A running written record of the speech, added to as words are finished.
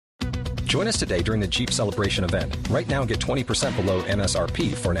Join us today during the Jeep Celebration event. Right now, get 20% below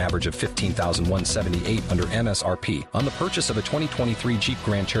MSRP for an average of $15,178 under MSRP on the purchase of a 2023 Jeep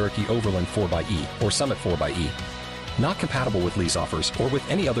Grand Cherokee Overland 4xE or Summit 4xE. Not compatible with lease offers or with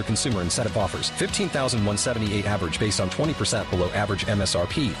any other consumer incentive offers. $15,178 average based on 20% below average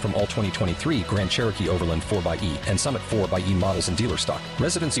MSRP from all 2023 Grand Cherokee Overland 4xE and Summit 4xE models in dealer stock.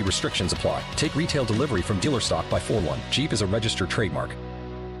 Residency restrictions apply. Take retail delivery from dealer stock by 4/1. Jeep is a registered trademark.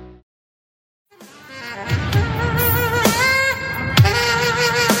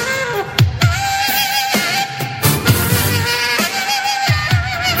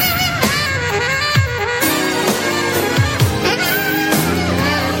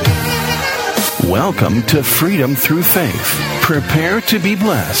 Welcome to Freedom Through Faith. Prepare to be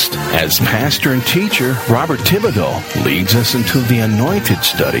blessed as pastor and teacher Robert Thibodeau leads us into the anointed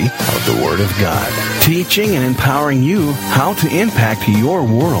study of the Word of God, teaching and empowering you how to impact your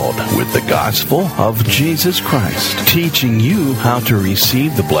world with the gospel of Jesus Christ, teaching you how to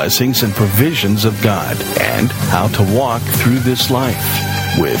receive the blessings and provisions of God and how to walk through this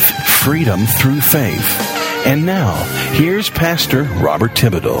life with freedom through faith. And now, here's Pastor Robert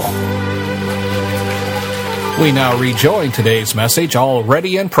Thibodeau. We now rejoin today's message,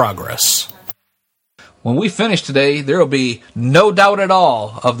 already in progress. When we finish today, there will be no doubt at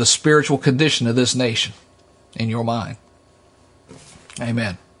all of the spiritual condition of this nation in your mind.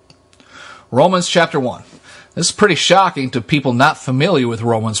 Amen. Romans chapter 1. This is pretty shocking to people not familiar with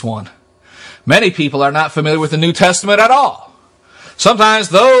Romans 1. Many people are not familiar with the New Testament at all. Sometimes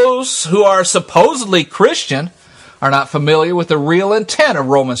those who are supposedly Christian are not familiar with the real intent of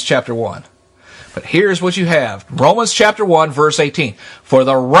Romans chapter 1. But here's what you have. Romans chapter 1, verse 18. For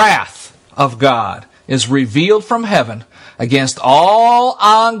the wrath of God is revealed from heaven against all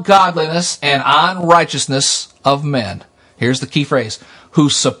ungodliness and unrighteousness of men. Here's the key phrase. Who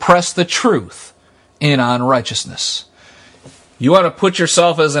suppress the truth in unrighteousness. You want to put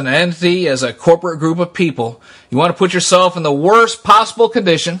yourself as an entity, as a corporate group of people. You want to put yourself in the worst possible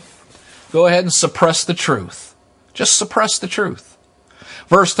condition. Go ahead and suppress the truth. Just suppress the truth.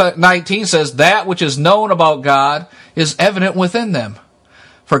 Verse 19 says, that which is known about God is evident within them,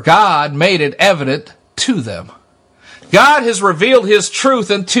 for God made it evident to them. God has revealed His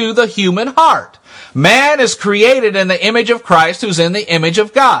truth into the human heart. Man is created in the image of Christ, who's in the image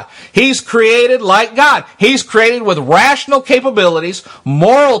of God. He's created like God. He's created with rational capabilities,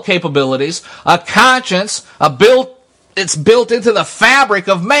 moral capabilities, a conscience, it's built into the fabric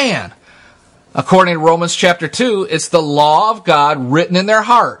of man. According to Romans chapter 2, it's the law of God written in their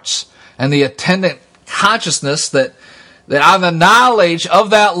hearts and the attendant consciousness that on the knowledge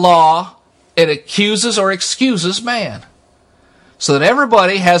of that law, it accuses or excuses man. So that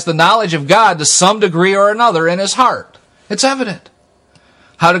everybody has the knowledge of God to some degree or another in his heart. It's evident.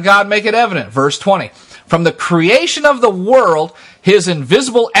 How did God make it evident? Verse 20. From the creation of the world, His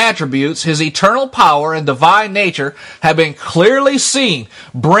invisible attributes, His eternal power and divine nature have been clearly seen,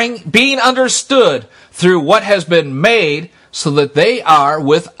 being understood through what has been made, so that they are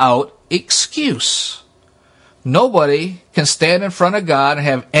without excuse. Nobody can stand in front of God and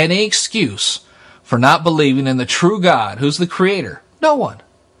have any excuse for not believing in the true God, who's the Creator. No one.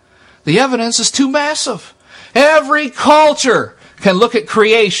 The evidence is too massive. Every culture can look at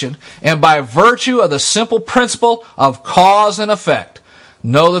creation and by virtue of the simple principle of cause and effect,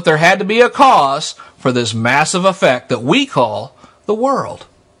 know that there had to be a cause for this massive effect that we call the world.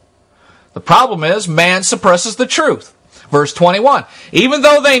 The problem is man suppresses the truth. Verse 21, even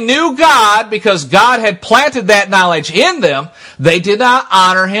though they knew God because God had planted that knowledge in them, they did not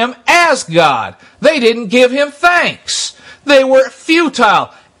honor Him as God. They didn't give Him thanks. They were futile,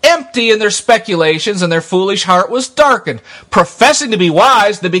 empty in their speculations, and their foolish heart was darkened. Professing to be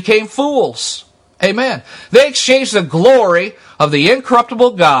wise, they became fools. Amen. They exchanged the glory of the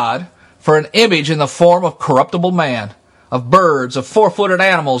incorruptible God for an image in the form of corruptible man, of birds, of four-footed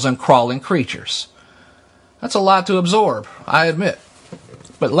animals, and crawling creatures. That's a lot to absorb, I admit.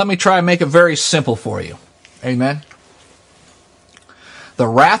 But let me try and make it very simple for you. Amen. The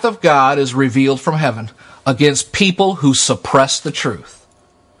wrath of God is revealed from heaven against people who suppress the truth.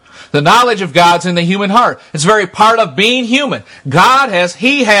 The knowledge of God's in the human heart. It's very part of being human.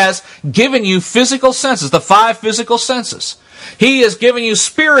 He has given you physical senses, the 5 physical senses. He has given you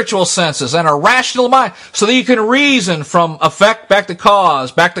spiritual senses and a rational mind so that you can reason from effect back to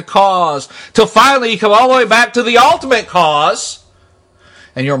cause, till finally you come all the way back to the ultimate cause.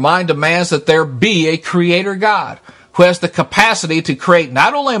 And your mind demands that there be a creator God who has the capacity to create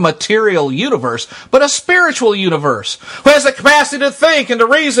not only a material universe, but a spiritual universe, who has the capacity to think and to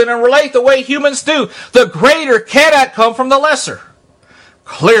reason and relate the way humans do. The greater cannot come from the lesser.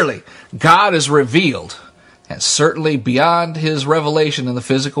 Clearly, God is revealed, and certainly beyond his revelation in the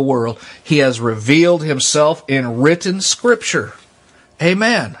physical world, he has revealed himself in written Scripture.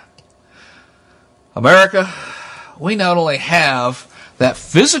 Amen. America, we not only have that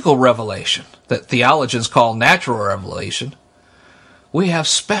physical revelation that theologians call natural revelation, we have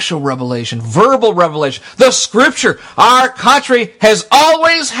special revelation, verbal revelation, the Scripture. Our country has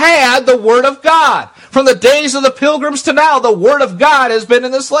always had the Word of God. From the days of the Pilgrims to now, the Word of God has been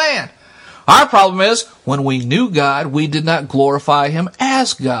in this land. Our problem is, when we knew God, we did not glorify him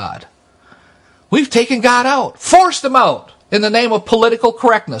as God. We've taken God out, forced him out, in the name of political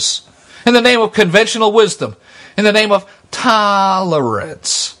correctness, in the name of conventional wisdom, in the name of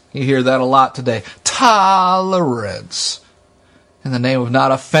tolerance. You hear that a lot today. Tolerance. In the name of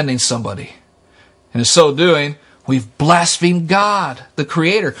not offending somebody. And in so doing, we've blasphemed God, the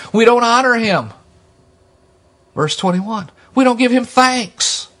Creator. We don't honor him. Verse 21. We don't give him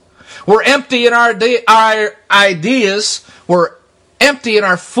thanks. We're empty in our ideas. We're empty and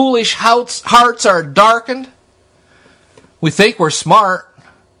our foolish hearts are darkened. We think we're smart.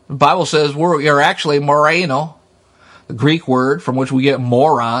 The Bible says we're actually moreno, the Greek word from which we get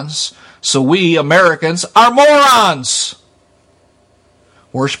morons. So we, Americans, are morons.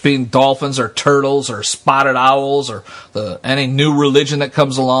 Worshipping dolphins or turtles or spotted owls or any new religion that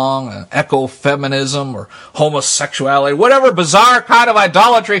comes along, ecofeminism or homosexuality, whatever bizarre kind of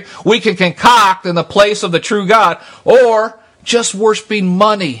idolatry we can concoct in the place of the true God, or just worshipping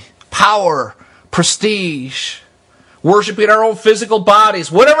money, power, prestige, worshipping our own physical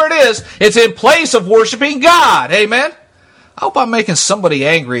bodies, whatever it is, it's in place of worshipping God. Amen? I hope I'm making somebody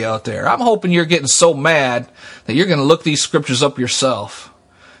angry out there. I'm hoping you're getting so mad that you're going to look these scriptures up yourself.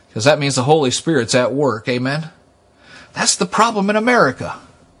 Because that means the Holy Spirit's at work. Amen? That's the problem in America.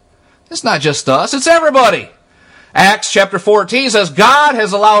 It's not just us, it's everybody. Acts chapter 14 says, God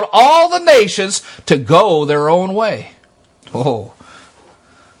has allowed all the nations to go their own way. Oh,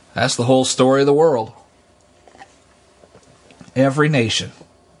 that's the whole story of the world. Every nation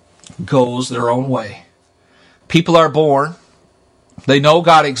goes their own way. People are born. They know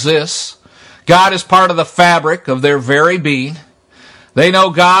God exists. God is part of the fabric of their very being. They know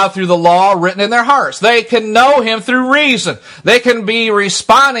God through the law written in their hearts. They can know him through reason. They can be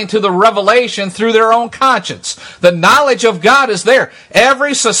responding to the revelation through their own conscience. The knowledge of God is there.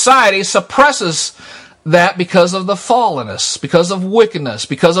 Every society suppresses that because of the fallenness, because of wickedness,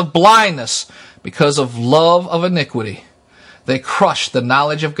 because of blindness, because of love of iniquity. They crush the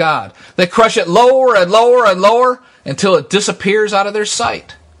knowledge of God. They crush it lower and lower and lower until it disappears out of their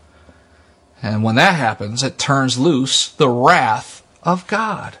sight. And when that happens, it turns loose the wrath of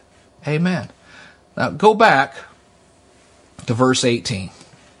God. Amen. Now go back to verse 18.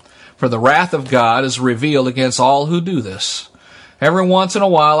 For the wrath of God is revealed against all who do this. Every once in a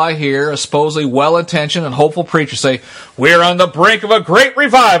while I hear a supposedly well-intentioned and hopeful preacher say, we're on the brink of a great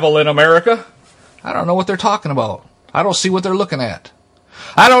revival in America. I don't know what they're talking about. I don't see what they're looking at.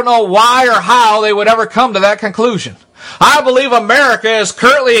 I don't know why or how they would ever come to that conclusion. I believe America is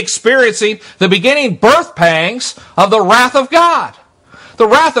currently experiencing the beginning birth pangs of the wrath of God. The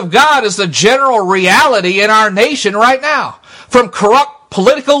wrath of God is the general reality in our nation right now. From corrupt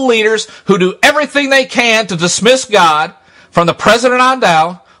political leaders who do everything they can to dismiss God, from the president on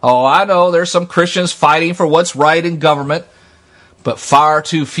down. Oh, I know there's some Christians fighting for what's right in government, but far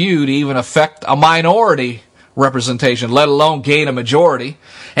too few to even affect a minority representation, let alone gain a majority.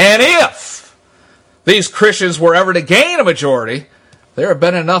 And if these Christians were ever to gain a majority, there have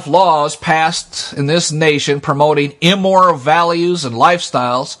been enough laws passed in this nation promoting immoral values and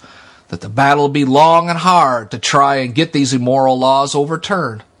lifestyles that the battle will be long and hard to try and get these immoral laws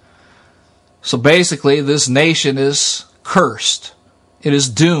overturned. So basically, this nation is cursed. It is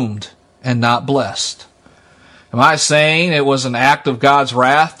doomed and not blessed. Am I saying it was an act of God's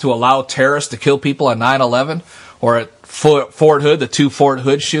wrath to allow terrorists to kill people on 9/11 or at Fort Hood, the 2 Fort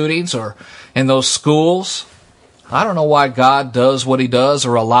Hood shootings, or in those schools? I don't know why God does what he does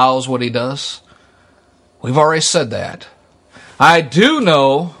or allows what he does. We've already said that. I do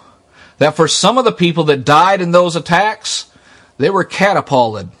know that for some of the people that died in those attacks, they were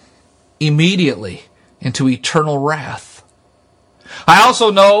catapulted immediately into eternal wrath. I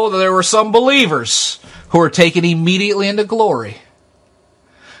also know that there were some believers who were taken immediately into glory.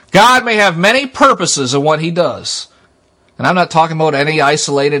 God may have many purposes in what he does. And I'm not talking about any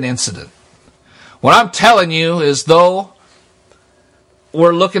isolated incident. What I'm telling you is, though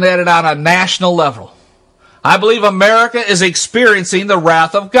we're looking at it on a national level, I believe America is experiencing the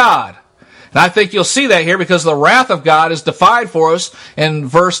wrath of God. And I think you'll see that here because the wrath of God is defined for us in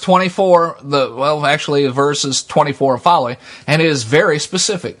verse 24, verses 24 and following, and it is very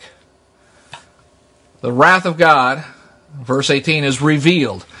specific. The wrath of God, verse 18, is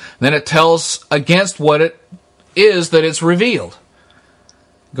revealed. Then it tells against what it is that it's revealed.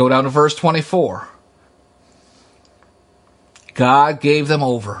 Go down to verse 24. God gave them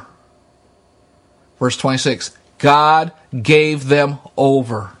over. Verse 26, God gave them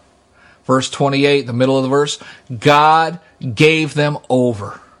over. Verse 28, the middle of the verse, God gave them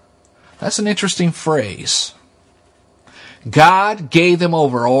over. That's an interesting phrase. God gave them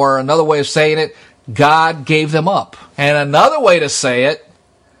over, or another way of saying it, God gave them up. And another way to say it,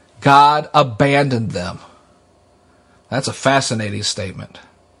 God abandoned them. That's a fascinating statement.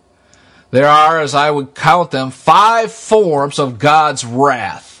 There are, as I would count them, 5 forms of God's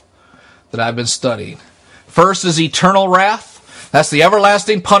wrath that I've been studying. First is eternal wrath. That's the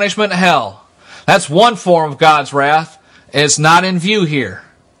everlasting punishment in hell. That's one form of God's wrath. It's not in view here.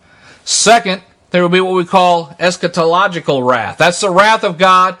 Second, there will be what we call eschatological wrath. That's the wrath of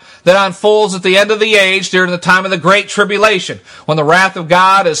God that unfolds at the end of the age during the time of the Great Tribulation, when the wrath of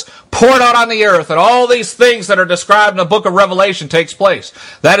God is poured out on the earth and all these things that are described in the book of Revelation takes place.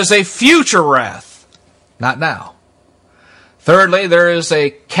 That is a future wrath, not now. Thirdly, there is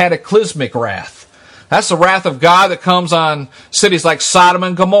a cataclysmic wrath. That's the wrath of God that comes on cities like Sodom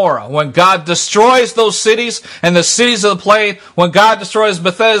and Gomorrah. When God destroys those cities and the cities of the plain, when God destroys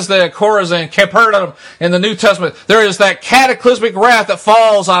Bethesda, Chorazin, Capernaum in the New Testament, there is that cataclysmic wrath that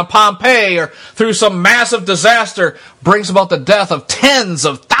falls on Pompeii or through some massive disaster, brings about the death of tens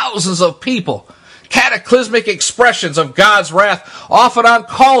of thousands of people. Cataclysmic expressions of God's wrath, often on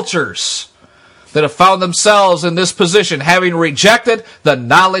cultures that have found themselves in this position, having rejected the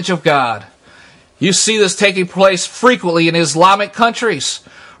knowledge of God. You see this taking place frequently in Islamic countries.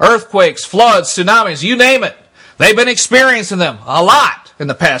 Earthquakes, floods, tsunamis, you name it. They've been experiencing them a lot in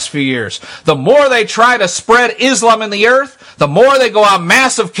the past few years. The more they try to spread Islam in the earth, the more they go on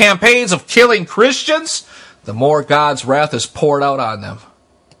massive campaigns of killing Christians, the more God's wrath is poured out on them.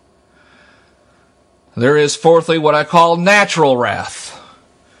 There is, fourthly, what I call natural wrath.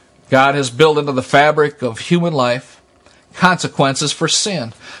 God has built into the fabric of human life consequences for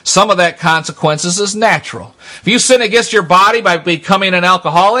sin. Some of that consequences is natural. If you sin against your body by becoming an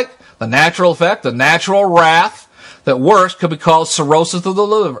alcoholic, the natural effect, the natural wrath that works could be called cirrhosis of the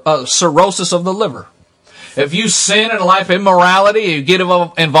liver. If you sin in a life of immorality, you get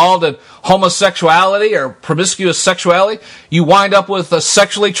involved in homosexuality or promiscuous sexuality, you wind up with a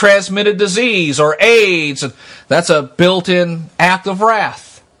sexually transmitted disease or AIDS, and that's a built-in act of wrath.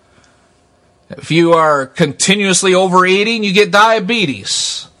 If you are continuously overeating, you get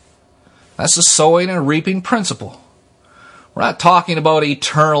diabetes. That's the sowing and reaping principle. We're not talking about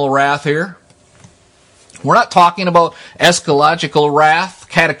eternal wrath here. We're not talking about eschatological wrath,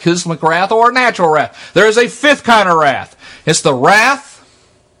 cataclysmic wrath, or natural wrath. There is a fifth kind of wrath. It's the wrath,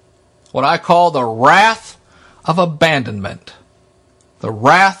 what I call the wrath of abandonment. The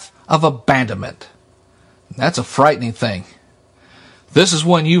wrath of abandonment. That's a frightening thing. This is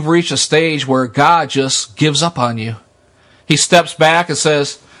when you've reached a stage where God just gives up on you. He steps back and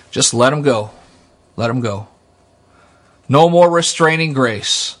says, just let them go. Let them go. No more restraining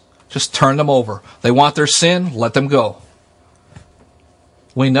grace. Just turn them over. They want their sin, let them go.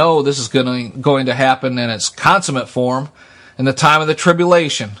 We know this is going to happen in its consummate form in the time of the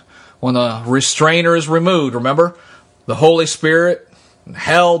tribulation, when the restrainer is removed. Remember, the Holy Spirit,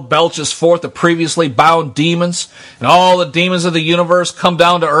 hell belches forth the previously bound demons, and all the demons of the universe come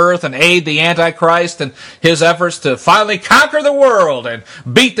down to earth and aid the Antichrist in his efforts to finally conquer the world and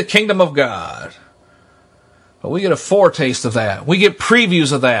beat the kingdom of God. But we get a foretaste of that. We get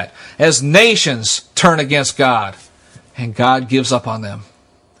previews of that as nations turn against God, and God gives up on them.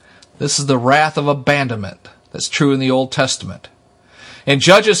 This is the wrath of abandonment that's true in the Old Testament. In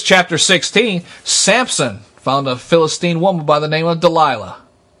Judges chapter 16, Samson found a Philistine woman by the name of Delilah.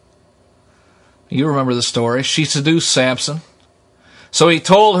 You remember the story. She seduced Samson. So he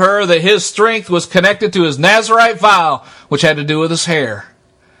told her that his strength was connected to his Nazirite vow, which had to do with his hair.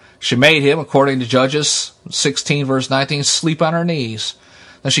 She made him, according to Judges 16, verse 19, sleep on her knees.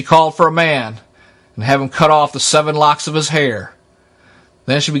 Then she called for a man and have him cut off the 7 locks of his hair.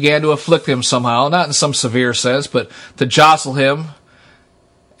 Then she began to afflict him somehow, not in some severe sense, but to jostle him,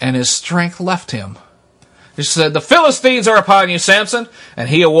 and his strength left him. She said, "The Philistines are upon you, Samson." And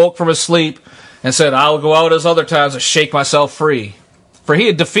he awoke from his sleep and said, "I will go out as other times and shake myself free." For he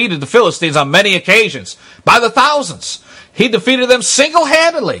had defeated the Philistines on many occasions, by the thousands. He defeated them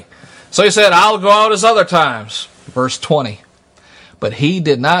single-handedly. So he said, "I'll go out as other times." Verse 20. But he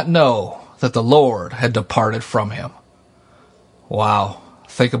did not know that the Lord had departed from him. Wow.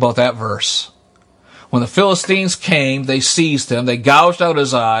 Think about that verse. When the Philistines came, they seized him, they gouged out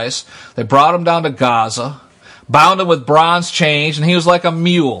his eyes, they brought him down to Gaza, bound him with bronze chains, and he was like a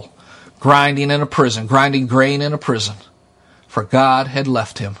mule, grinding grain in a prison. For God had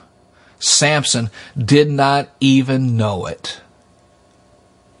left him. Samson did not even know it.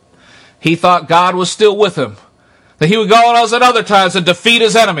 He thought God was still with him, that he would go as at other times and defeat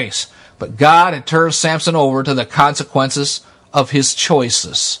his enemies. But God had turned Samson over to the consequences of his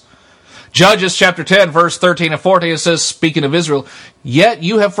choices. Judges chapter 10, verse 13 and 14, it says, speaking of Israel, "Yet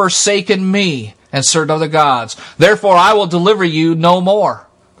you have forsaken me and served other gods. Therefore I will deliver you no more."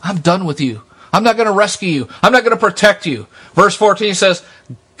 I'm done with you. I'm not going to rescue you. I'm not going to protect you. Verse 14 says,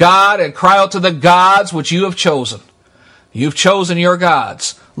 "God, and cry out to the gods which you have chosen. You've chosen your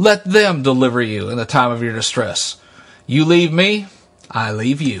gods. Let them deliver you in the time of your distress. You leave me, I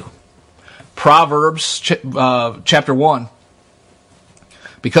leave you." Proverbs chapter 1.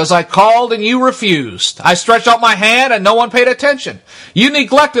 "Because I called and you refused. I stretched out my hand and no one paid attention. You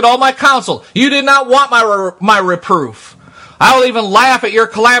neglected all my counsel. You did not want my reproof. I will even laugh at your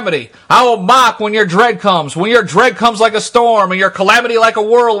calamity. I will mock when your dread comes. When your dread comes like a storm and your calamity like a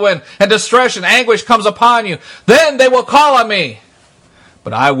whirlwind and distress and anguish comes upon you. Then they will call on me,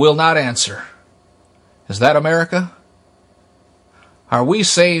 but I will not answer." Is that America? Are we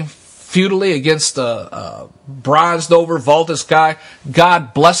saying futilely against a bronzed over vaulted sky,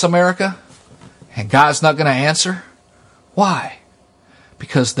 "God bless America," and God's not going to answer? Why?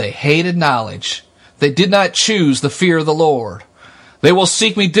 Because they hated knowledge. They did not choose the fear of the Lord. "They will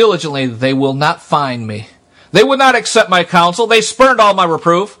seek me diligently. They will not find me. They would not accept my counsel. They spurned all my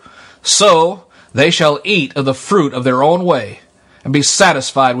reproof. So they shall eat of the fruit of their own way and be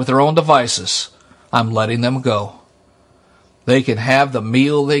satisfied with their own devices. I'm letting them go. They can have the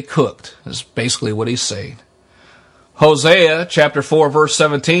meal they cooked," is basically what he's saying. Hosea chapter 4 verse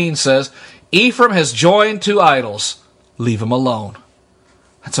 17 says, "Ephraim has joined to idols. Leave him alone."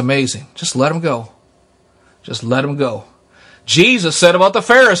 That's amazing. Just let him go. Just let him go. Jesus said about the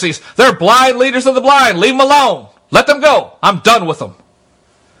Pharisees, "They're blind leaders of the blind. Leave them alone. Let them go. I'm done with them."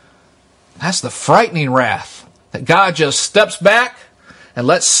 That's the frightening wrath, that God just steps back and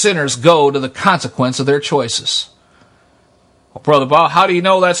lets sinners go to the consequence of their choices. Well, Brother Bob, how do you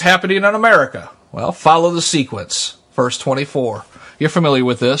know that's happening in America? Well, follow the sequence. Verse 24. You're familiar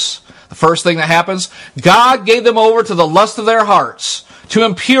with this. The first thing that happens, God gave them over to the lust of their hearts, to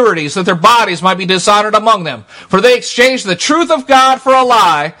impurities, that their bodies might be dishonored among them. For they exchanged the truth of God for a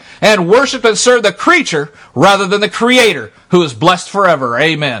lie, and worshipped and served the creature rather than the Creator, who is blessed forever.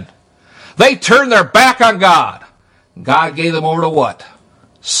 Amen. They turned their back on God. God gave them over to what?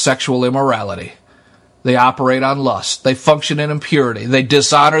 Sexual immorality. They operate on lust. They function in impurity. They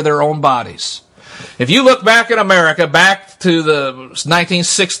dishonor their own bodies. If you look back in America, back to the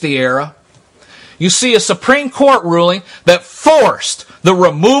 1960 era, you see a Supreme Court ruling that forced the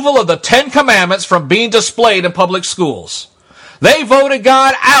removal of the 10 Commandments from being displayed in public schools. They voted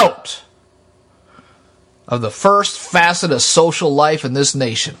God out of the first facet of social life in this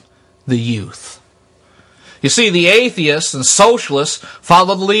nation, the youth. You see, the atheists and socialists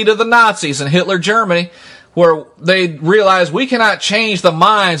followed the lead of the Nazis in Hitler Germany, where they realized we cannot change the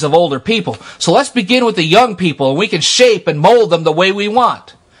minds of older people. So let's begin with the young people, and we can shape and mold them the way we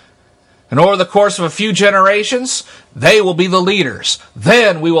want. And over the course of a few generations, they will be the leaders.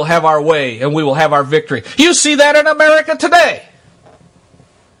 Then we will have our way, and we will have our victory. You see that in America today.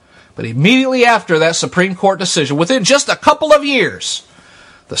 But immediately after that Supreme Court decision, within just a couple of years,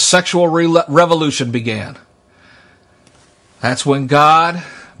 the sexual revolution began. That's when God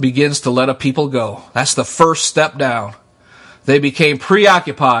begins to let a people go. That's the first step down. They became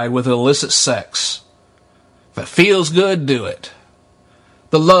preoccupied with illicit sex. If it feels good, do it.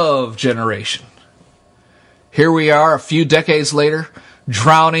 The love generation. Here we are a few decades later,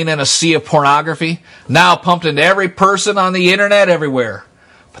 drowning in a sea of pornography, now pumped into every person on the internet everywhere.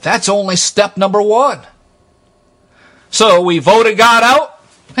 But that's only step number 1. So we voted God out,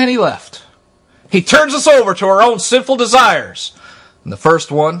 and he left. He turns us over to our own sinful desires. And the first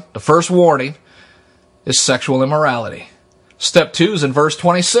warning, is sexual immorality. Step 2 is in verse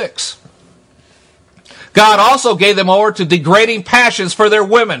 26. God also gave them over to degrading passions for their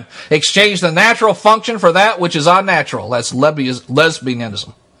women, exchanged the natural function for that which is unnatural. That's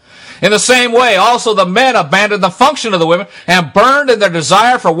lesbianism. In the same way, also the men abandoned the function of the women and burned in their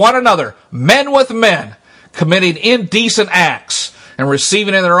desire for one another, men with men, committing indecent acts and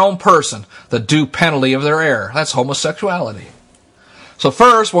receiving in their own person the due penalty of their error. That's homosexuality. So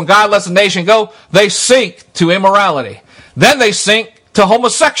first, when God lets a nation go, they sink to immorality. Then they sink to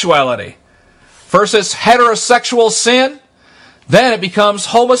homosexuality. First it's heterosexual sin, then it becomes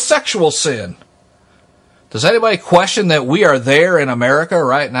homosexual sin. Does anybody question that we are there in America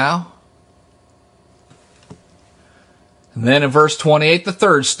right now? And then in verse 28, the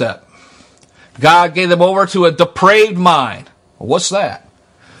third step. God gave them over to a depraved mind. Well, what's that?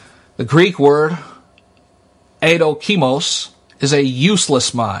 The Greek word, adokimos, is a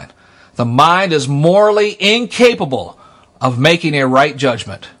useless mind. The mind is morally incapable of making a right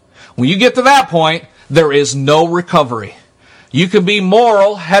judgment. When you get to that point, there is no recovery. You can be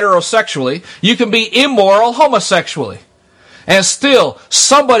moral heterosexually. You can be immoral homosexually. And still,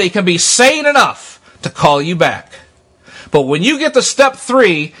 somebody can be sane enough to call you back. But when you get to step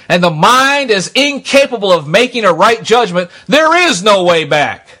 3 and the mind is incapable of making a right judgment, there is no way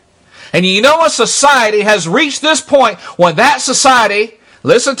back. And you know a society has reached this point when that society,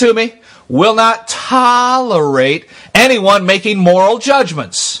 listen to me, will not tolerate anyone making moral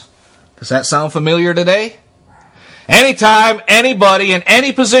judgments. Does that sound familiar today? Anytime anybody in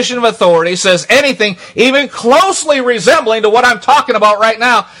any position of authority says anything even closely resembling to what I'm talking about right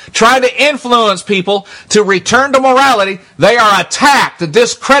now, trying to influence people to return to morality, they are attacked and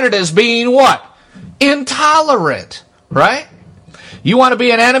discredited as being what? Intolerant, right? You want to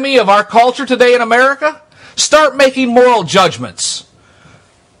be an enemy of our culture today in America? Start making moral judgments.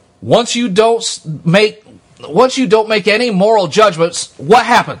 Once you don't make any moral judgments, what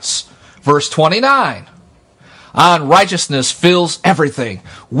happens? Verse 29. Unrighteousness fills everything.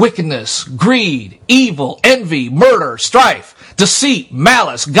 Wickedness, greed, evil, envy, murder, strife, deceit,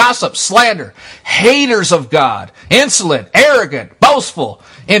 malice, gossip, slander, haters of God, insolent, arrogant, boastful,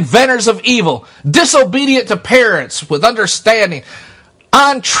 inventors of evil, disobedient to parents with understanding,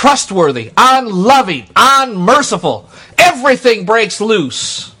 untrustworthy, unloving, unmerciful. Everything breaks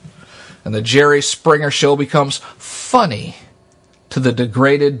loose. And the Jerry Springer show becomes funny to the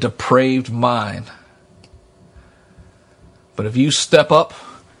degraded, depraved mind. But if you step up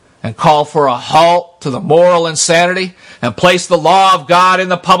and call for a halt to the moral insanity and place the law of God in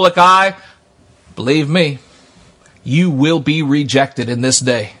the public eye, believe me, you will be rejected in this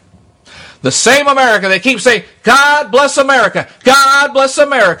day. The same America that keeps saying, God bless America, God bless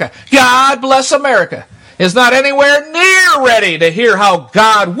America, God bless America, is not anywhere near ready to hear how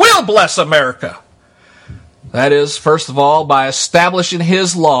God will bless America. That is, first of all, by establishing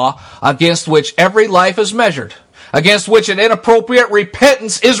His law against which every life is measured, against which an inappropriate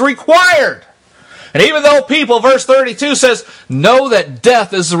repentance is required. And even though people, verse 32 says, know that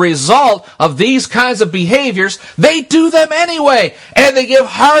death is the result of these kinds of behaviors, they do them anyway, and they give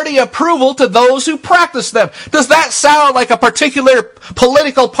hearty approval to those who practice them. Does that sound like a particular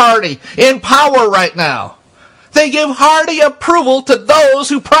political party in power right now? They give hearty approval to those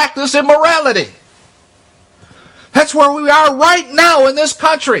who practice immorality. That's where we are right now in this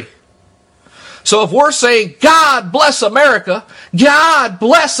country. So if we're saying, God bless America, God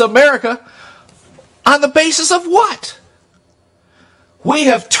bless America, on the basis of what? We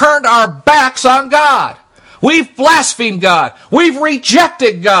have turned our backs on God. We've blasphemed God. We've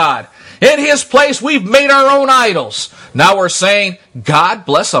rejected God. In His place, we've made our own idols. Now we're saying, God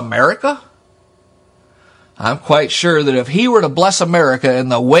bless America? I'm quite sure that if He were to bless America in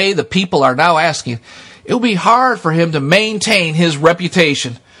the way the people are now asking, it would be hard for Him to maintain His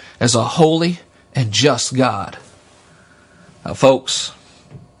reputation as a holy and just God. Now, folks,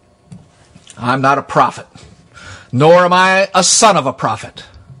 I'm not a prophet, nor am I a son of a prophet.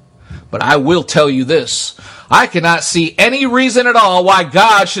 But I will tell you this. I cannot see any reason at all why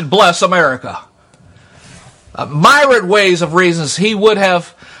God should bless America. Myriad ways of reasons He would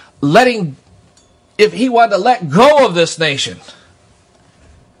have if He wanted to let go of this nation.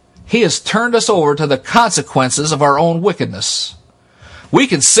 He has turned us over to the consequences of our own wickedness. We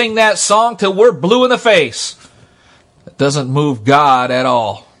can sing that song till we're blue in the face. It doesn't move God at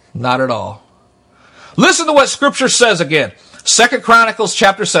all. Not at all. Listen to what Scripture says again. 2 Chronicles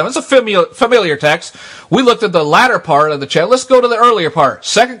chapter 7. It's a familiar text. We looked at the latter part of the chapter. Let's go to the earlier part.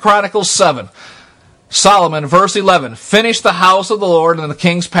 2 Chronicles 7. Solomon, verse 11, finished the house of the Lord in the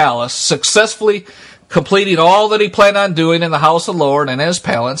king's palace, successfully completing all that he planned on doing in the house of the Lord and in his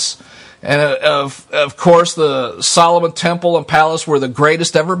palace. And of course, the Solomon temple and palace were the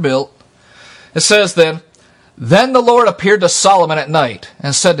greatest ever built. It says then the Lord appeared to Solomon at night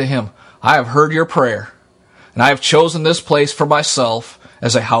and said to him, I have heard your prayer, and I have chosen this place for myself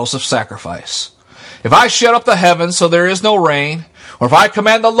as a house of sacrifice. If I shut up the heavens so there is no rain, or if I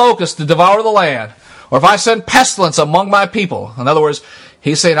command the locusts to devour the land, or if I send pestilence among my people. In other words,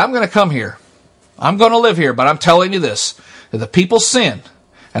 he's saying, I'm going to come here. I'm going to live here, but I'm telling you this, that the people sin,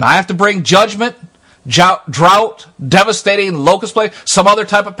 and I have to bring judgment drought, devastating locust plague, some other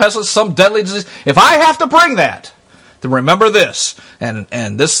type of pestilence, some deadly disease, if I have to bring that, then remember this, and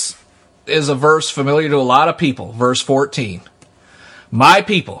this is a verse familiar to a lot of people, verse 14. My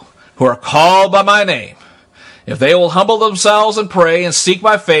people who are called by my name, if they will humble themselves and pray and seek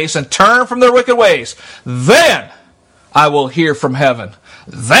my face and turn from their wicked ways, then I will hear from heaven.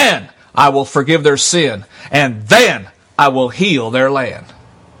 Then I will forgive their sin, and then I will heal their land.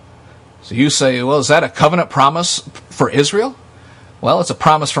 So you say, well, is that a covenant promise for Israel? Well, it's a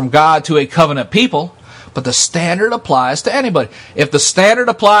promise from God to a covenant people, but the standard applies to anybody. If the standard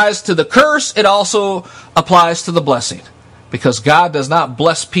applies to the curse, it also applies to the blessing, because God does not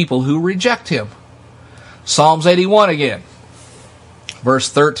bless people who reject him. Psalms 81 again, verse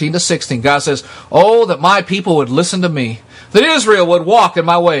 13 to 16, God says, oh, that my people would listen to me, that Israel would walk in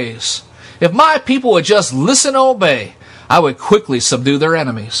my ways. If my people would just listen and obey, I would quickly subdue their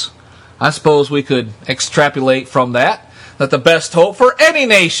enemies. I suppose we could extrapolate from that the best hope for any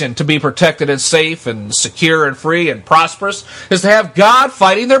nation to be protected and safe and secure and free and prosperous is to have God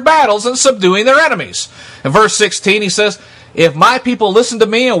fighting their battles and subduing their enemies. In verse 16 he says, if my people listen to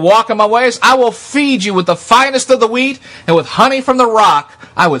me and walk in my ways, I will feed you with the finest of the wheat, and with honey from the rock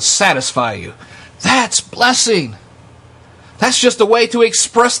I would satisfy you. That's blessing. That's just a way to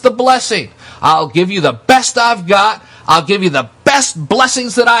express the blessing. I'll give you the best I've got. I'll give you the best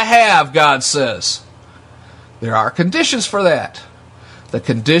blessings that I have, God says. There are conditions for that. The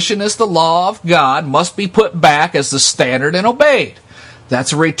condition is the law of God must be put back as the standard and obeyed.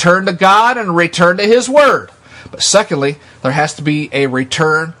 That's a return to God and a return to his word. But secondly, there has to be a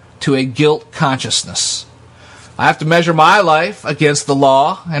return to a guilt consciousness. I have to measure my life against the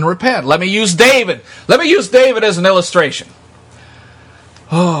law and repent. Let me use David. Let me use David as an illustration.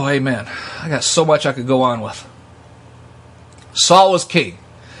 Oh, amen. I got so much I could go on with. Saul was king.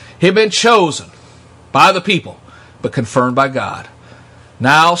 He'd been chosen by the people, but confirmed by God.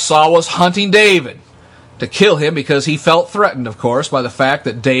 Now Saul was hunting David to kill him because he felt threatened, of course, by the fact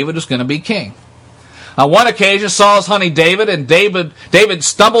that David was going to be king. On one occasion, Saul is hunting David, and David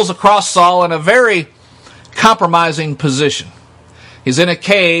stumbles across Saul in a very compromising position. He's in a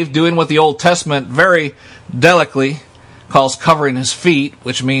cave doing what the Old Testament very delicately calls covering his feet,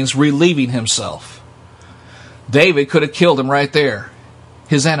 which means relieving himself. David could have killed him right there,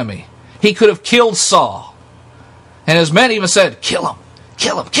 his enemy. He could have killed Saul. And his men even said, kill him,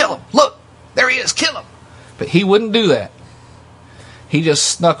 kill him, kill him. Look, there he is, kill him. But he wouldn't do that. He just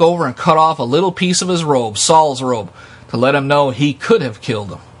snuck over and cut off a little piece of his robe, Saul's robe, to let him know he could have killed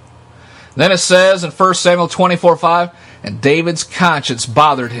him. Then it says in 1 Samuel 24:5, and David's conscience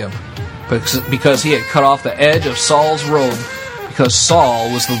bothered him because he had cut off the edge of Saul's robe, because Saul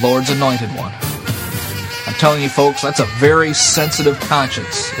was the Lord's anointed one. I'm telling you, folks, that's a very sensitive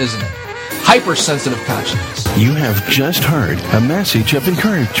conscience, isn't it? Hypersensitive conscience. You have just heard a message of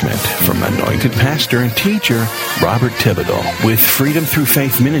encouragement from anointed pastor and teacher Robert Thibodeau with Freedom Through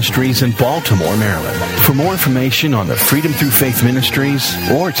Faith Ministries in Baltimore, Maryland. For more information on the Freedom Through Faith Ministries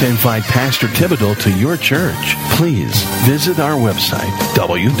or to invite Pastor Thibodeau to your church, please visit our website,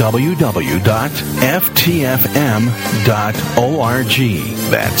 www.ftfm.org.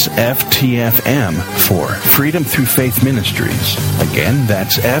 That's FTFM for Freedom Through Faith Ministries. Again,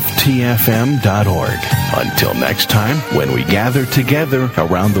 that's FTFM.org. Until next time, when we gather together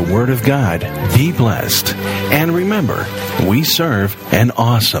around the Word of God, be blessed. And remember, we serve an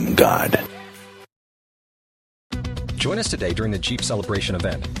awesome God. Join us today during the Jeep Celebration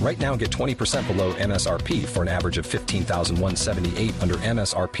event. Right now, get 20% below MSRP for an average of $15,178 under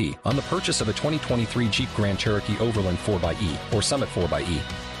MSRP on the purchase of a 2023 Jeep Grand Cherokee Overland 4xE or Summit 4xE.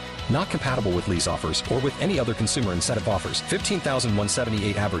 Not compatible with lease offers or with any other consumer incentive offers.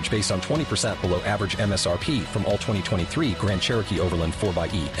 $15,178 average based on 20% below average MSRP from all 2023 Grand Cherokee Overland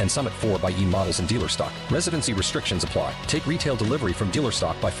 4xE and Summit 4xE models in dealer stock. Residency restrictions apply. Take retail delivery from dealer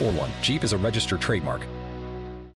stock by 4/1. Jeep is a registered trademark.